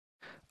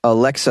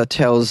Alexa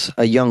tells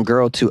a young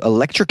girl to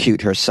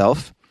electrocute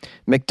herself.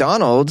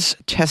 McDonald's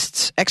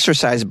tests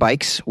exercise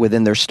bikes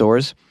within their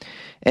stores.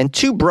 And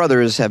two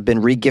brothers have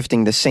been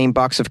regifting the same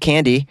box of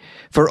candy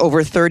for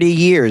over 30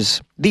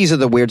 years. These are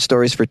the weird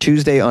stories for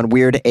Tuesday on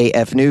Weird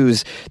AF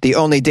News, the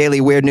only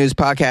daily weird news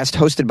podcast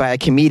hosted by a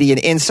comedian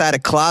inside a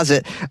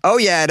closet. Oh,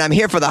 yeah, and I'm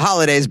here for the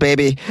holidays,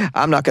 baby.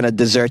 I'm not going to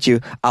desert you.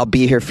 I'll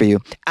be here for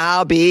you.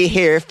 I'll be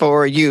here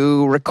for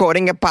you,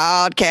 recording a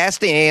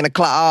podcast in a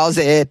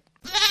closet.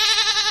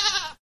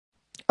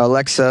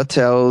 Alexa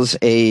tells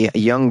a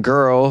young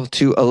girl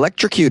to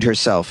electrocute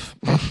herself.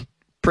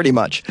 Pretty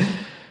much.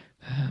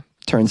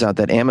 Turns out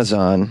that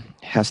Amazon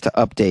has to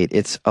update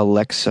its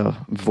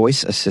Alexa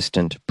voice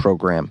assistant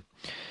program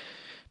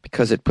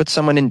because it puts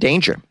someone in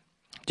danger.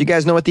 Do you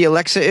guys know what the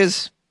Alexa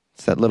is?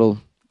 It's that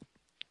little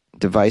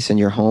device in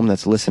your home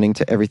that's listening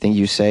to everything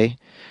you say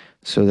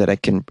so that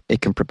it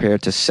can prepare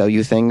to sell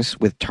you things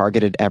with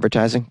targeted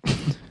advertising.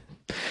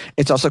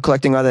 It's also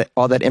collecting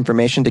all that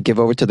information to give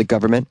over to the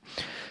government,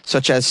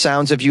 such as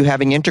sounds of you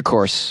having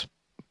intercourse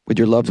with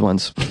your loved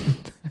ones.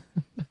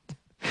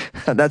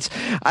 I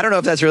don't know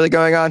if that's really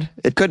going on.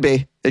 It could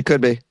be.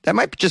 That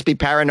might just be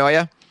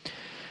paranoia.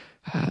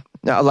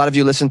 Now, a lot of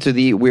you listen to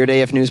the Weird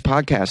AF News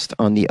podcast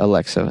on the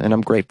Alexa, and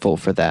I'm grateful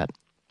for that.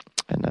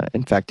 And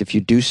in fact, if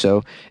you do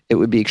so, it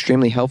would be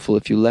extremely helpful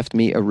if you left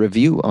me a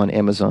review on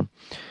Amazon.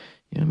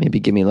 Maybe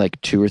give me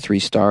like 2 or 3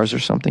 stars or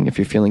something if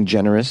you're feeling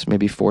generous,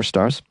 maybe 4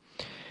 stars.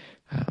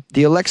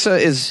 The Alexa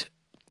is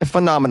a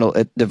phenomenal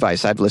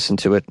device. I've listened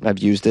to it. I've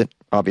used it,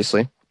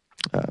 obviously.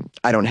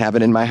 I don't have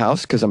it in my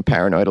house because I'm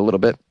paranoid a little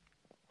bit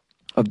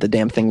of the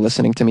damn thing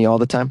listening to me all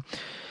the time.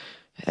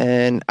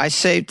 And I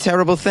say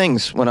terrible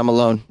things when I'm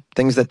alone,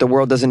 things that the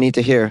world doesn't need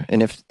to hear.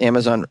 And if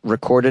Amazon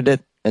recorded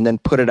it and then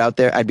put it out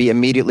there, I'd be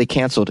immediately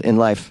canceled in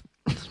life.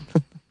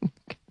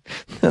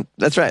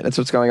 That's right. That's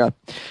what's going on.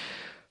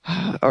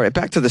 All right,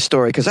 back to the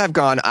story, because I've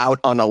gone out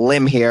on a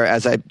limb here,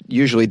 as I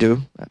usually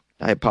do.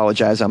 I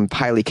apologize. I'm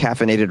highly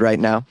caffeinated right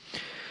now.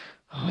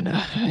 Oh, no,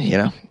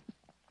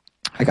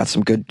 I got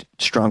some good,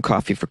 strong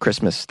coffee for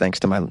Christmas, thanks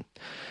to my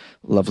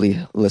lovely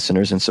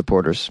listeners and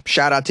supporters.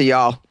 Shout out to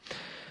y'all.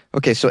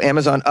 Okay, so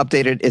Amazon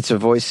updated its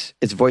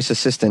voice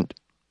assistant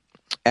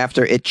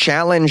after it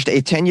challenged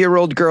a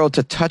 10-year-old girl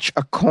to touch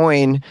a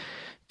coin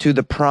to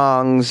the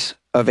prongs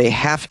of a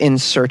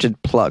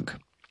half-inserted plug.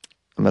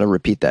 I'm going to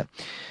repeat that.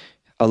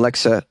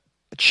 Alexa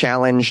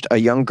challenged a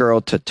young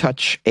girl to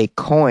touch a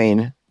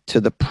coin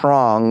to the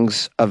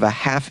prongs of a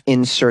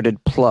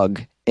half-inserted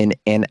plug in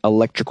an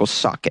electrical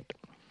socket.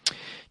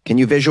 Can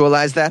you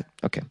visualize that?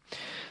 Okay.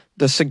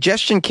 The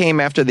suggestion came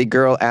after the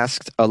girl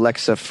asked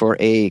Alexa for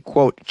a,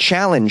 quote,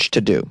 challenge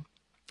to do.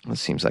 That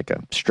seems like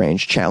a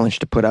strange challenge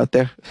to put out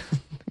there.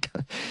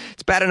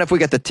 It's bad enough we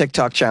got the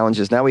TikTok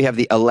challenges. Now we have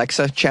the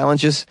Alexa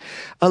challenges.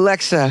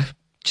 Alexa,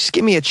 just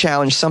give me a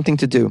challenge, something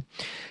to do.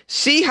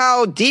 See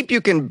how deep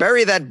you can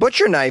bury that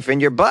butcher knife in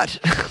your butt.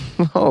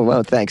 Oh,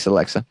 well, thanks,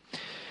 Alexa.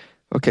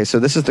 Okay, so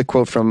this is the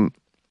quote from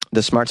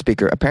the smart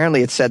speaker.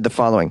 Apparently it said the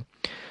following.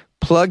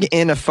 Plug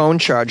in a phone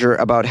charger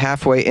about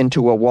halfway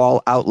into a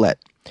wall outlet.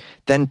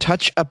 Then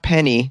touch a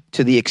penny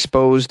to the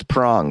exposed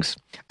prongs.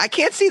 I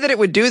can't see that it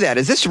would do that.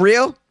 Is this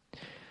real?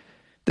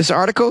 This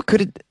article?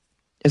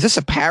 Is this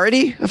a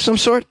parody of some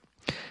sort?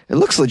 It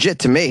looks legit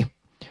to me.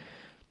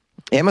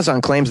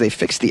 Amazon claims they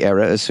fixed the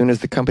error as soon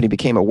as the company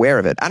became aware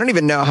of it. I don't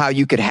even know how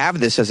you could have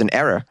this as an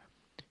error.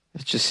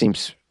 It just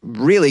seems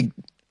really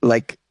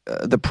like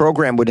the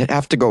program would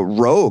have to go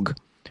rogue,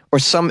 or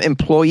some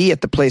employee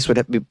at the place would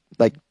have be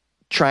like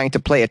trying to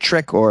play a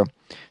trick or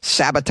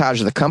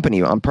sabotage the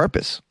company on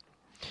purpose.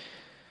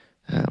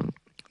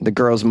 The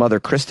girl's mother,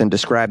 Kristen,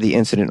 described the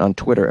incident on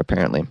Twitter,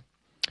 apparently.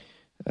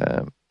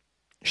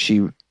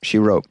 She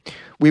wrote,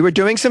 "We were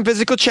doing some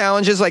physical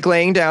challenges like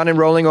laying down and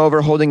rolling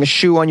over, holding a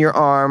shoe on your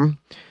arm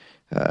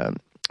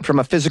from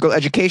a physical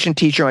education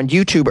teacher on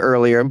YouTube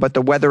earlier, but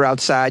the weather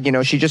outside,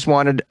 she just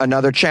wanted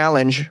another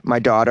challenge, my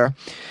daughter.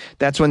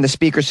 That's when the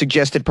speaker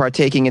suggested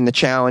partaking in the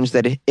challenge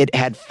that it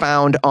had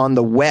found on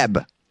the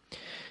web.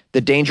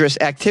 The dangerous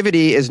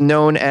activity is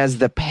known as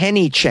the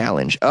penny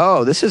challenge."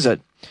 Oh,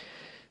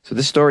 so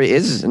this story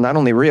is not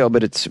only real,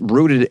 but it's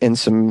rooted in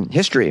some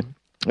history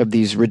of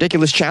these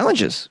ridiculous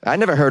challenges. I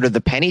never heard of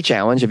the penny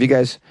challenge. Have you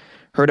guys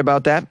heard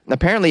about that?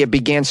 Apparently it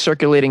began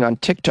circulating on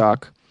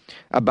TikTok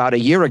about a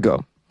year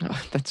ago.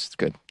 Oh, that's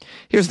good.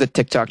 Here's the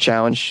TikTok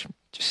challenge.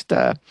 Just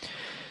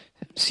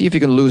see if you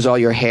can lose all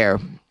your hair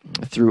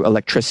through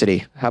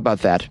electricity. How about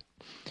that?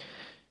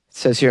 It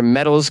says here,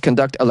 metals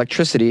conduct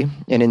electricity,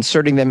 and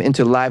inserting them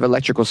into live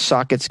electrical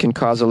sockets can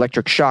cause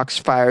electric shocks,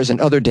 fires, and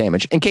other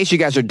damage. In case you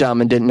guys are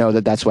dumb and didn't know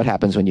that that's what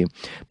happens when you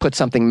put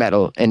something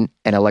metal in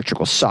an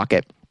electrical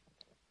socket.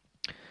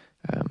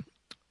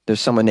 There's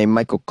someone named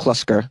Michael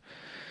Klusker,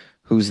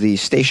 who's the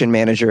station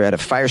manager at a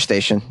fire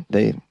station.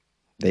 They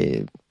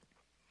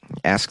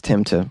asked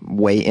him to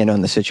weigh in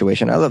on the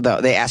situation. I love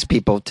that. They ask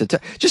people to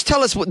just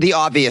tell us the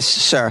obvious,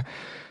 sir.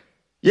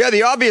 Yeah,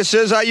 the obvious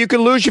is you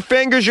can lose your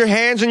fingers, your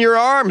hands, and your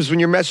arms when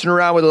you're messing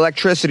around with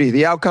electricity.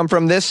 The outcome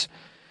from this,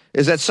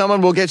 is that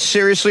someone will get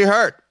seriously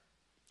hurt.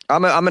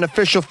 I'm an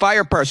official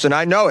fire person.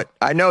 I know it.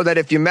 I know that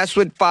if you mess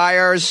with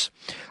fires,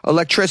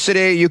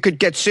 electricity, you could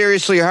get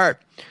seriously hurt.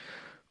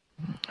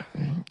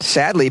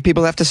 Sadly,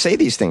 people have to say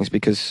these things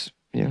because,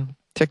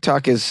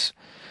 TikTok is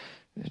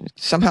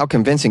somehow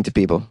convincing to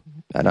people.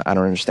 I don't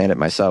understand it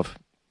myself.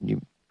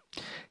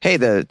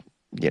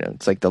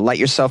 It's like the light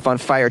yourself on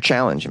fire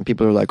challenge, and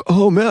people are like,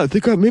 "Oh man, I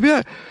think I'm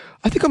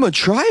gonna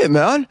try it,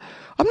 man.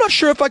 I'm not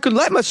sure if I could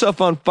light myself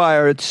on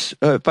fire. It's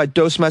if I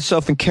dose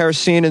myself in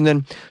kerosene and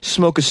then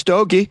smoke a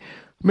stogie,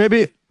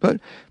 maybe. But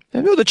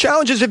the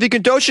challenge is if you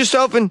can dose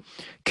yourself in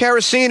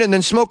kerosene and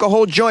then smoke a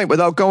whole joint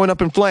without going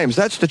up in flames.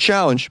 That's the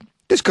challenge.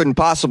 This couldn't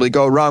possibly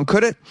go wrong,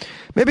 could it?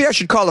 Maybe I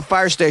should call the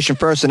fire station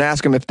first and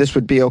ask them if this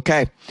would be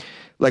okay.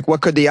 Like,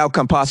 what could the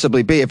outcome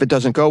possibly be if it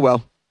doesn't go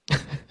well?"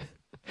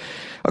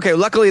 Okay,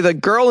 luckily the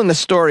girl in the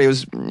story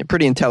was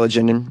pretty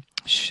intelligent, and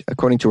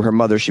according to her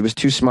mother, she was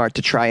too smart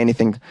to try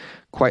anything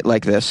quite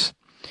like this.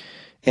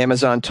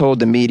 Amazon told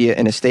the media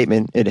in a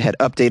statement it had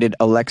updated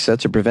Alexa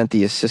to prevent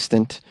the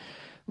assistant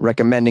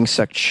recommending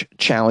such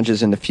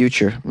challenges in the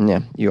future.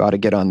 Yeah, you ought to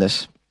get on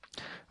this,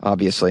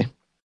 obviously.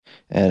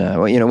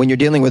 And, when you're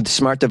dealing with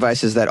smart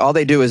devices that all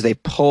they do is they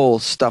pull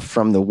stuff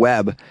from the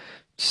web,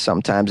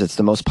 sometimes it's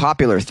the most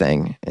popular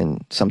thing.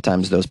 And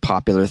sometimes those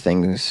popular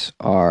things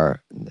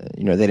are,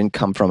 they didn't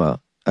come from a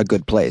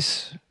good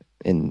place.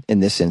 In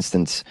this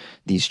instance,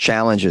 these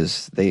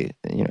challenges, they're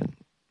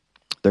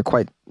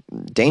quite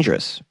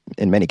dangerous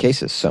in many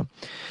cases. So,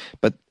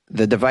 but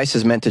the device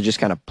is meant to just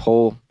kind of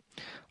pull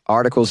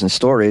articles and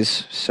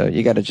stories. So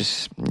you got to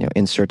just,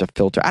 insert a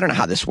filter. I don't know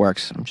how this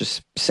works. I'm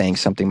just saying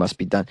something must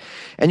be done.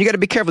 And you got to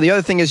be careful. The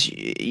other thing is,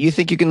 you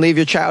think you can leave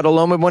your child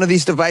alone with one of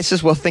these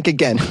devices? Well, think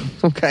again.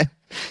 Okay.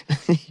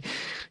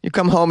 You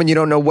come home and you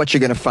don't know what you're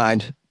going to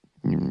find.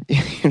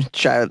 Your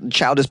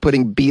child is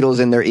putting beetles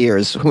in their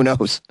ears. Who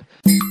knows?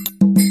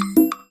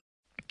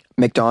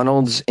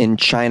 McDonald's in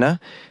China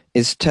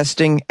is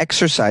testing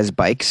exercise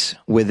bikes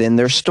within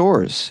their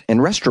stores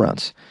and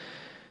restaurants.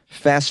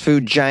 Fast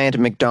food giant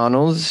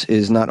McDonald's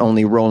is not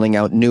only rolling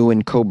out new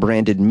and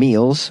co-branded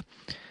meals,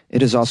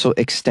 it is also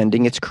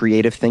extending its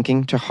creative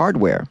thinking to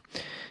hardware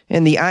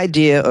and the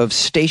idea of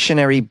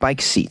stationary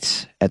bike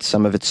seats at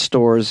some of its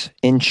stores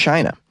in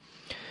China.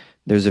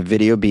 There's a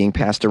video being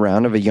passed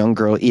around of a young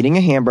girl eating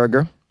a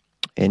hamburger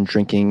and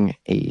drinking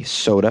a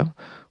soda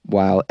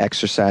while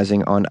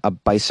exercising on a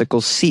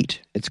bicycle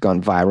seat. It's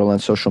gone viral on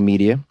social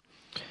media,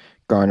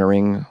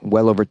 garnering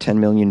well over 10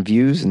 million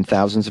views and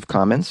thousands of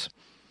comments.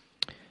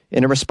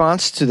 In a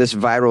response to this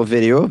viral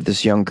video of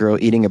this young girl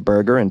eating a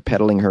burger and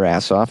pedaling her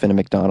ass off in a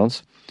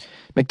McDonald's,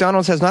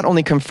 McDonald's has not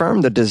only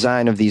confirmed the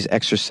design of these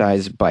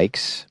exercise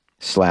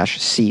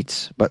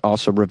bikes/seats, but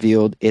also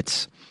revealed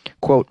its,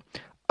 quote,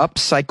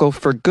 upcycle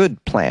for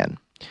good plan,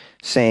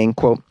 saying,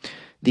 quote,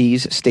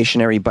 these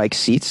stationary bike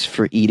seats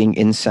for eating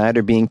inside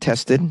are being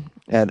tested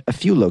at a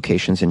few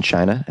locations in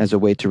China as a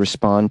way to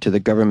respond to the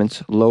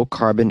government's low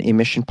carbon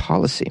emission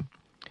policy.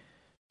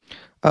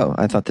 Oh,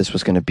 I thought this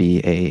was going to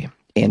be a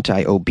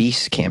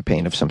anti-obese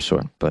campaign of some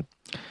sort, but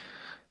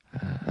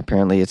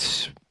apparently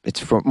it's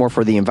more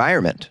for the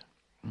environment.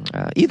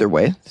 Either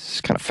way,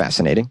 it's kind of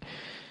fascinating.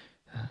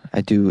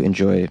 I do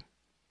enjoy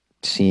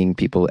seeing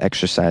people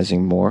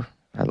exercising more.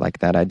 I like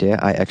that idea.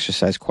 I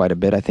exercise quite a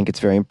bit. I think it's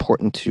very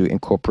important to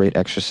incorporate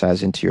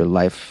exercise into your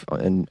life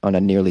on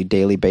a nearly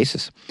daily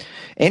basis.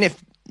 And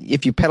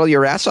if you pedal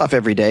your ass off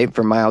every day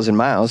for miles and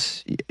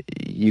miles,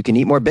 you can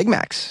eat more Big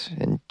Macs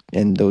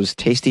and those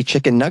tasty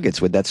chicken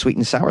nuggets with that sweet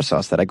and sour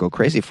sauce that I go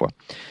crazy for.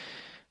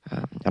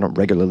 I don't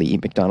regularly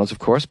eat McDonald's, of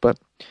course, but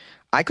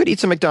I could eat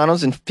some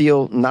McDonald's and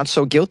feel not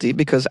so guilty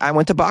because I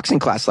went to boxing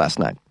class last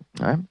night.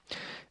 All right.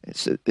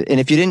 And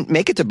if you didn't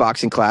make it to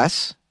boxing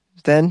class,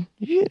 then,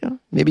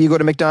 maybe you go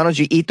to McDonald's,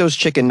 you eat those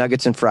chicken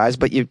nuggets and fries,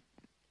 but you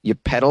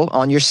pedal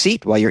on your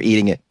seat while you're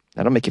eating it.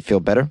 That'll make you feel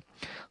better,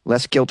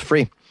 less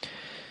guilt-free.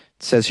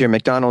 It says here,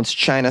 McDonald's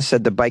China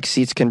said the bike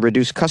seats can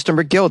reduce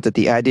customer guilt at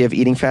the idea of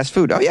eating fast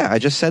food. Oh, yeah, I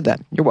just said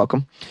that. You're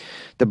welcome.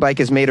 The bike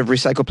is made of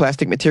recycled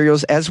plastic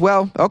materials as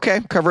well.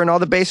 Okay, covering all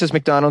the bases,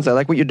 McDonald's. I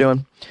like what you're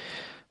doing.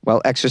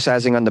 While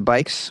exercising on the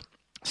bikes,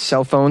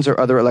 cell phones or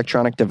other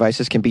electronic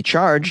devices can be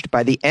charged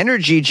by the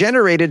energy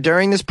generated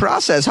during this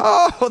process.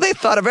 Oh, they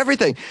thought of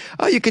everything.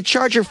 Oh, you could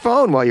charge your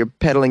phone while you're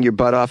pedaling your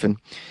butt off and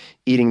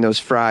eating those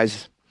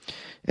fries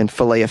and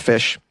fillet of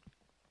fish.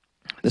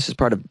 This is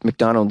part of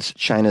McDonald's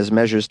China's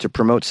measures to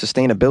promote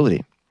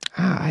sustainability.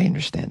 I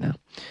understand now.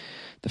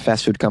 The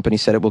fast food company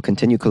said it will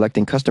continue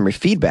collecting customer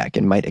feedback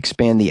and might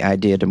expand the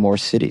idea to more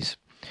cities.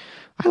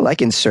 I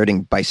like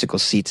inserting bicycle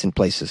seats in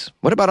places.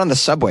 What about on the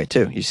subway,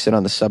 too? You sit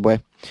on the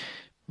subway,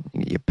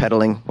 you're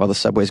pedaling while the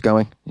subway's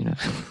going. I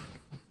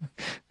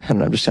don't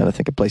know, I'm just trying to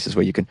think of places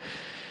where you can,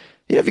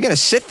 if you're going to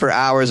sit for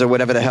hours or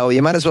whatever the hell,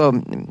 you might as well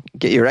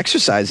get your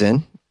exercise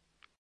in.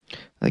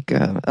 Like,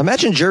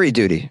 imagine jury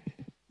duty.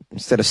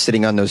 Instead of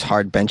sitting on those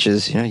hard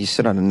benches, you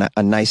sit on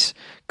a nice,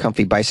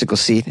 comfy bicycle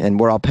seat, and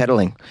we're all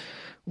pedaling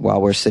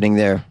while we're sitting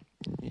there,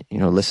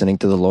 listening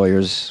to the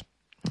lawyers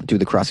do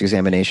the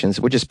cross-examinations.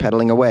 We're just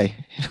pedaling away.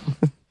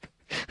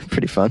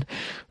 Pretty fun,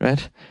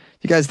 right?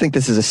 You guys think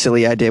this is a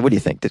silly idea? What do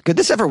you think? Could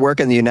this ever work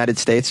in the United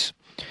States,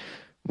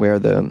 where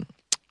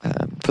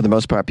for the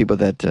most part, people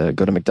that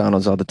go to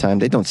McDonald's all the time,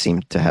 they don't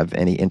seem to have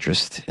any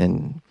interest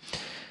in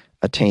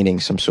attaining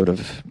some sort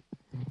of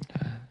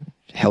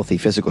healthy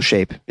physical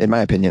shape, in my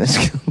opinion.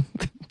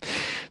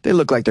 They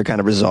look like they're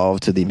kind of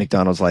resolved to the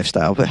McDonald's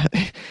lifestyle, but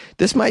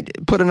this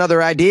might put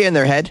another idea in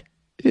their head.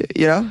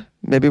 You know,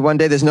 maybe one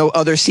day there's no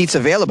other seats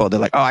available. They're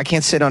like, oh, I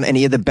can't sit on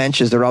any of the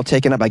benches. They're all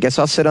taken up. I guess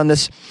I'll sit on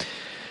this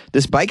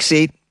bike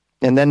seat.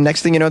 And then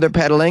next thing you know, they're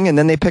pedaling, and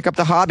then they pick up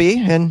the hobby,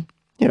 and,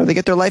 you know, they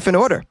get their life in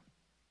order.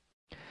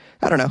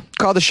 I don't know.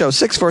 Call the show,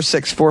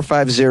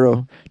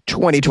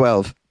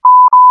 646-450-2012.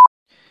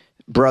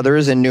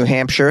 Brothers in New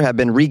Hampshire have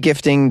been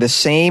regifting the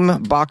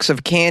same box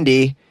of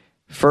candy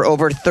for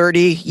over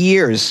 30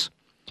 years.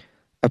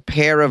 A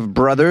pair of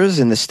brothers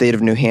in the state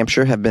of New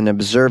Hampshire have been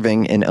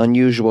observing an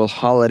unusual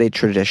holiday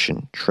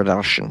tradition.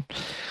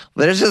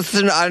 This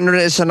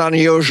is an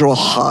unusual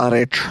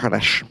holiday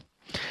tradition.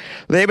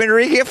 They've been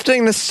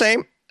regifting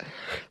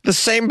the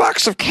same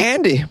box of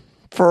candy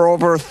for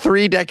over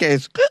 3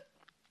 decades.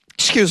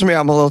 Excuse me,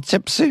 I'm a little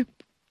tipsy.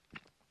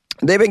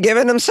 They've been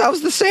giving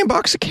themselves the same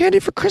box of candy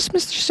for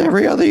Christmas. Just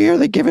every other year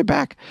they give it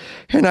back.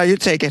 Here, now you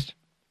take it.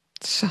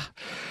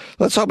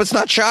 Let's hope it's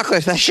not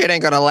chocolate. That shit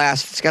ain't gonna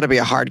last. It's gotta be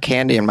a hard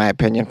candy, in my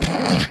opinion.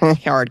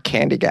 Hard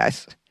candy,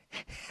 guys.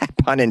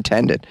 Pun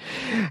intended.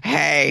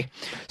 Hey,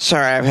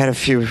 sorry, I've had a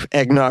few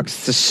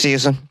eggnogs this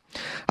season.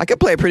 I could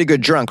play a pretty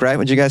good drunk, right?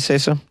 Would you guys say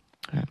so?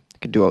 I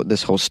could do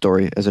this whole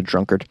story as a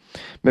drunkard.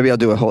 Maybe I'll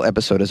do a whole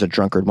episode as a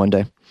drunkard one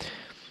day.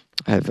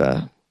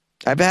 I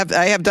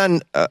have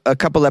done a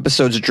couple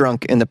episodes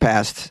drunk in the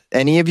past.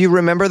 Any of you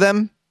remember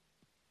them?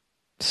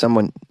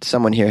 Someone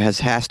here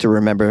has to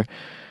remember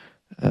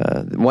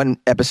one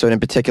episode in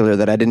particular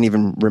that I didn't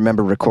even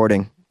remember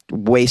recording.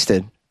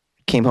 Wasted.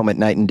 Came home at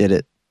night and did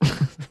it.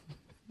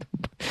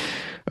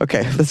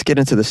 Okay, let's get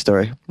into the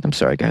story. I'm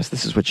sorry, guys.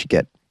 This is what you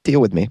get.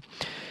 Deal with me.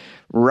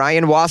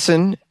 Ryan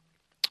Wasson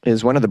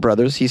is one of the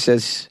brothers. He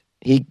says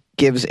he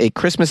gives a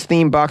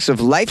Christmas-themed box of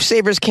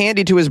Lifesavers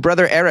candy to his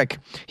brother Eric.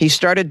 He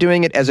started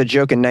doing it as a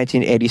joke in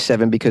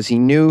 1987 because he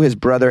knew his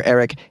brother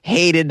Eric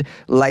hated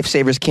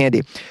Lifesavers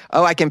candy.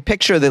 Oh, I can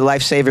picture the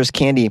Lifesavers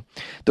candy.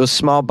 Those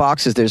small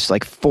boxes, there's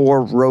like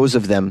 4 rows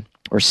of them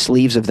or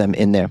sleeves of them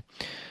in there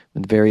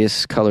with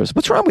various colors.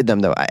 What's wrong with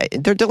them, though?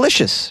 They're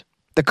delicious.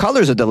 The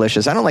colors are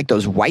delicious. I don't like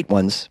those white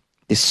ones.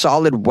 The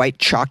solid white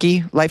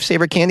chalky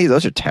Lifesaver candy,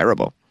 those are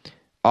terrible.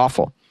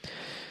 Awful.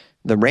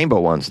 The rainbow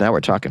ones, now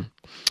we're talking.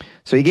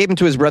 So he gave them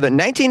to his brother in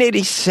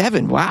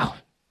 1987. Wow.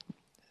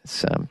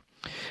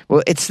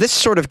 It's this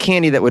sort of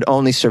candy that would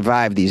only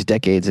survive these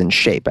decades in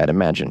shape, I'd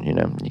imagine. You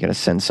know, you're going to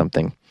send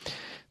something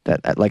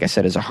that, like I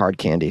said, is a hard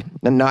candy.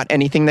 And not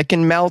anything that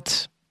can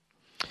melt,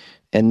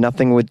 and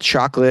nothing with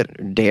chocolate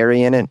or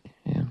dairy in it.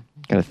 Yeah,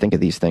 got to think of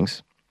these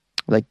things.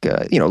 Like,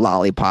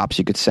 lollipops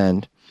you could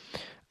send.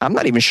 I'm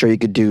not even sure you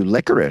could do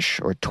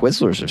licorice or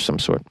Twizzlers or some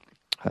sort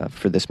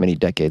for this many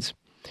decades.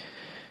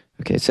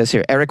 Okay, it says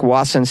here, Eric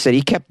Wasson said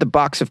he kept the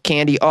box of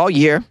candy all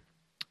year,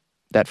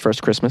 that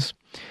first Christmas,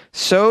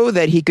 so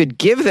that he could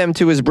give them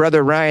to his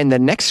brother Ryan the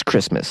next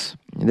Christmas.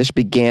 And this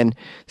began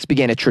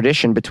a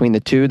tradition between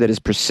the two that has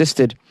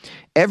persisted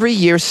every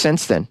year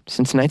since then,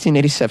 since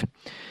 1987.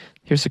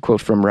 Here's a quote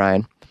from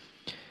Ryan.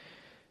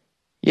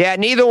 Yeah,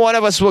 neither one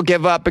of us will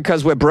give up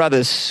because we're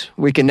brothers.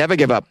 We can never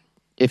give up.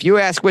 If you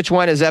ask which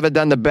one has ever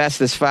done the best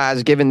as far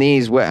as giving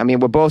these,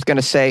 we're both going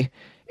to say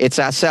it's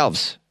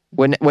ourselves.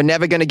 We're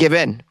never going to give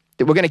in.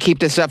 We're going to keep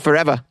this up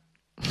forever.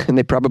 And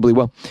they probably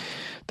will.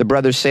 The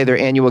brothers say their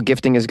annual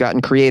gifting has gotten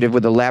creative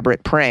with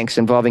elaborate pranks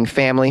involving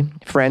family,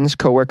 friends,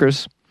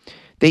 coworkers.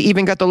 They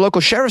even got the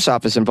local sheriff's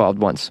office involved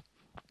once.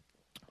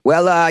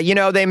 Well,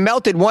 they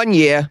melted one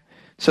year,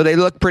 so they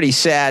look pretty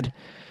sad.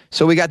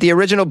 So we got the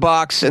original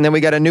box, and then we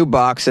got a new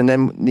box, and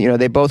then,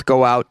 they both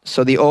go out.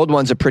 So the old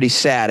ones are pretty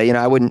sad.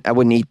 I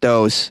wouldn't eat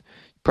those.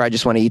 Probably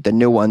just want to eat the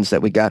new ones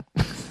that we got.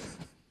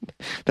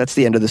 That's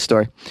the end of the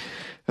story.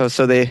 Oh,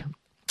 so they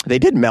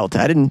did melt.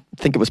 I didn't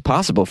think it was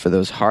possible for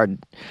those hard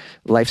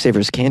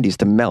Lifesavers candies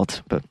to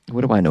melt, but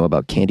what do I know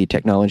about candy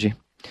technology?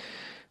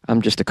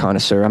 I'm just a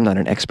connoisseur. I'm not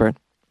an expert.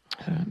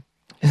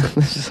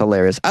 This is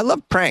hilarious. I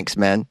love pranks,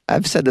 man.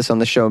 I've said this on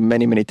the show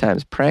many, many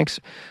times.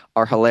 Pranks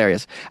are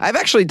hilarious. I've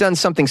actually done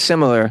something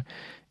similar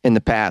in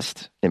the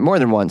past. And more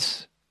than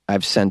once,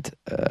 I've sent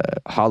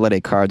holiday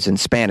cards in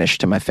Spanish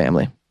to my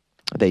family.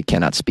 They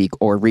cannot speak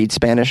or read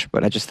Spanish,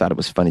 but I just thought it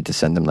was funny to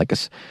send them like a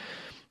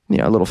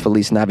little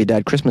Feliz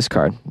Navidad Christmas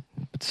card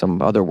with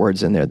some other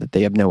words in there that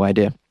they have no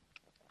idea.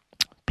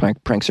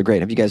 Pranks are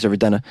great. Have you guys ever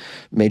done a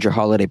major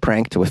holiday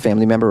prank to a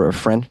family member or a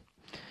friend?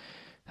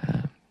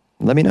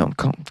 Let me know.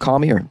 Call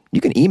me, or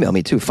you can email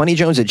me too.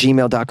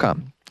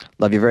 funnyjones@gmail.com.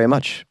 Love you very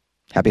much.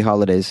 Happy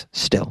holidays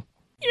still.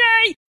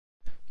 Yay!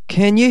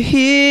 Can you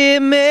hear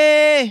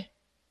me?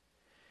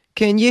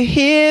 Can you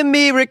hear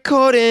me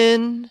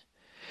recording?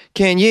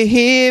 Can you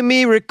hear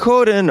me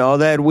recording all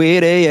that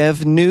weird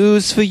AF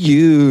news for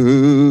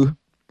you?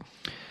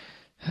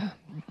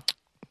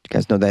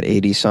 guys know that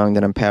 80s song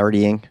that I'm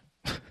parodying?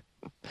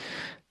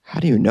 How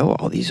do you know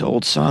all these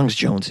old songs,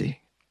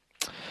 Jonesy?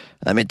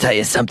 Let me tell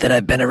you something.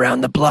 I've been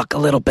around the block a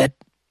little bit.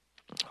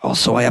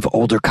 Also, I have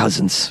older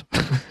cousins.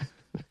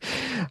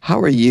 How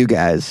are you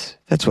guys?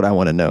 That's what I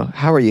want to know.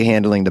 How are you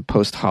handling the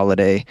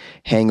post-holiday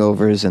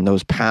hangovers and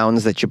those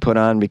pounds that you put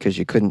on because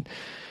you couldn't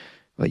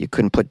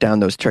put down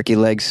those turkey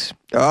legs?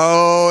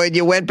 Oh, and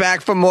you went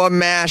back for more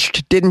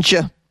mashed, didn't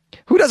you?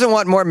 Who doesn't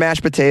want more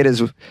mashed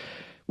potatoes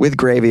with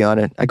gravy on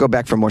it? I go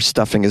back for more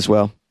stuffing as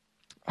well.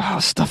 Oh,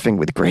 stuffing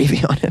with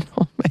gravy on it.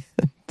 Oh,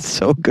 man. It's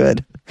so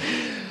good.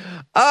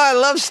 Oh, I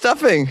love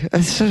stuffing.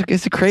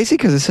 It's crazy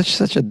because it's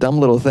such a dumb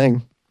little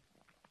thing.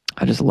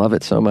 I just love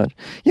it so much.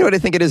 You know what I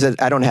think it is?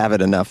 I don't have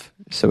it enough.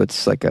 So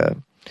it's like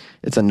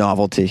it's a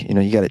novelty. You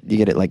know, you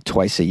get it like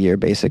twice a year,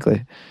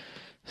 basically.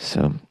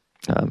 So,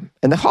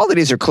 and the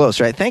holidays are close,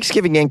 right?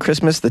 Thanksgiving and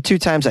Christmas, the 2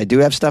 times I do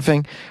have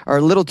stuffing, are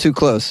a little too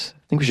close.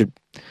 I think we should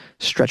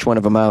stretch one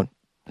of them out.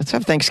 Let's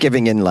have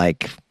Thanksgiving in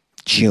like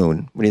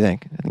June. What do you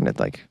think? I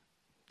think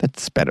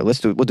that's better. We'll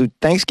do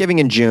Thanksgiving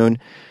in June,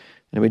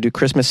 and we do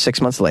Christmas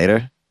 6 months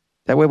later.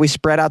 That way we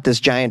spread out this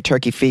giant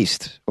turkey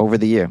feast over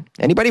the year.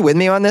 Anybody with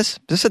me on this? Is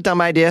this a dumb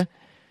idea?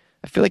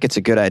 I feel like it's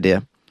a good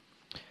idea.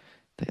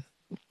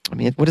 I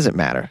mean, what does it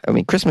matter? I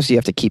mean, Christmas you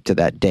have to keep to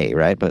that day,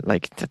 right? But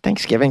like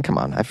Thanksgiving, come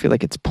on. I feel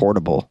like it's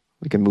portable.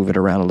 We can move it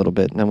around a little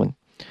bit.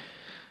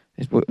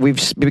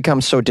 We've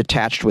become so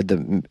detached with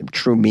the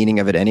true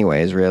meaning of it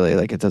anyways, really.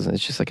 Like it's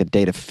just like a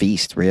day to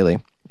feast, really.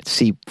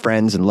 See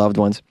friends and loved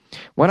ones.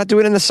 Why not do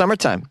it in the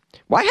summertime?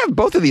 Why have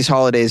both of these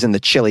holidays in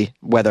the chilly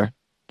weather?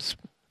 Let's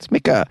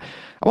make I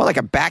want like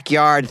a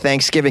backyard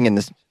Thanksgiving in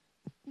the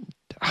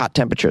hot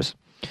temperatures.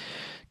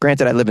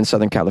 Granted, I live in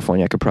Southern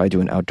California. I could probably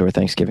do an outdoor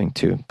Thanksgiving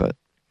too, but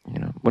you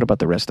know, what about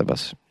the rest of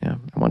us? Yeah,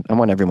 I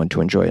want everyone to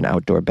enjoy an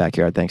outdoor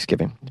backyard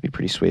Thanksgiving. It'd be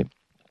pretty sweet.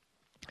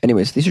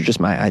 Anyways, these are just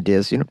my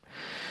ideas. You know,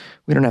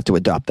 we don't have to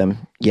adopt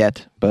them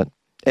yet, but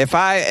if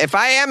I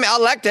am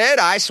elected,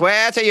 I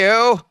swear to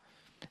you,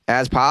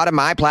 as part of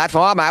my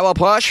platform, I will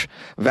push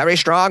very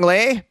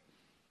strongly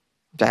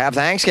to have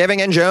Thanksgiving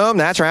in June.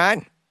 That's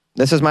right.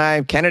 This is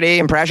my Kennedy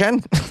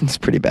impression. It's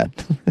pretty bad.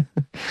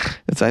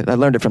 I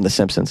learned it from The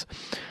Simpsons.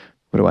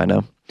 What do I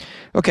know?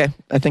 Okay,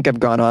 I think I've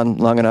gone on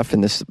long enough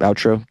in this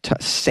outro,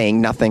 saying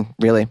nothing,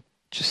 really.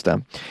 Just I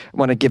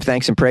want to give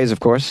thanks and praise,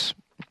 of course,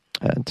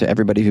 to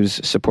everybody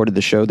who's supported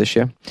the show this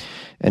year.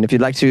 And if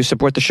you'd like to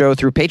support the show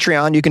through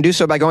Patreon, you can do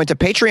so by going to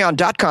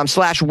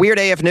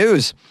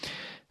patreon.com/WeirdAFnews.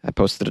 I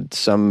posted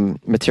some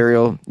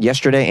material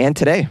yesterday and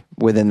today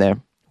within the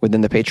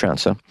Patreon.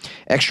 So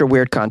extra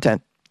weird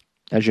content.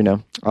 As you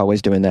know,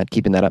 always doing that,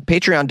 keeping that up.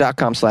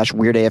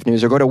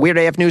 Patreon.com/WeirdAFnews, or go to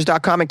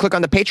WeirdAFnews.com and click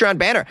on the Patreon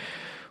banner.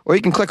 Or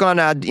you can click on,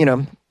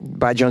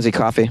 buy Jonesy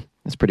coffee.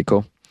 That's pretty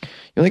cool. You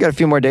only got a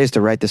few more days to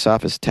write this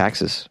off as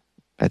taxes,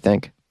 I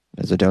think,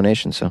 as a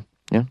donation. So,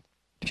 yeah,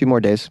 a few more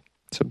days.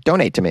 So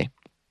donate to me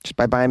just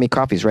by buying me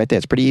coffees right there.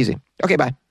 It's pretty easy. Okay, bye.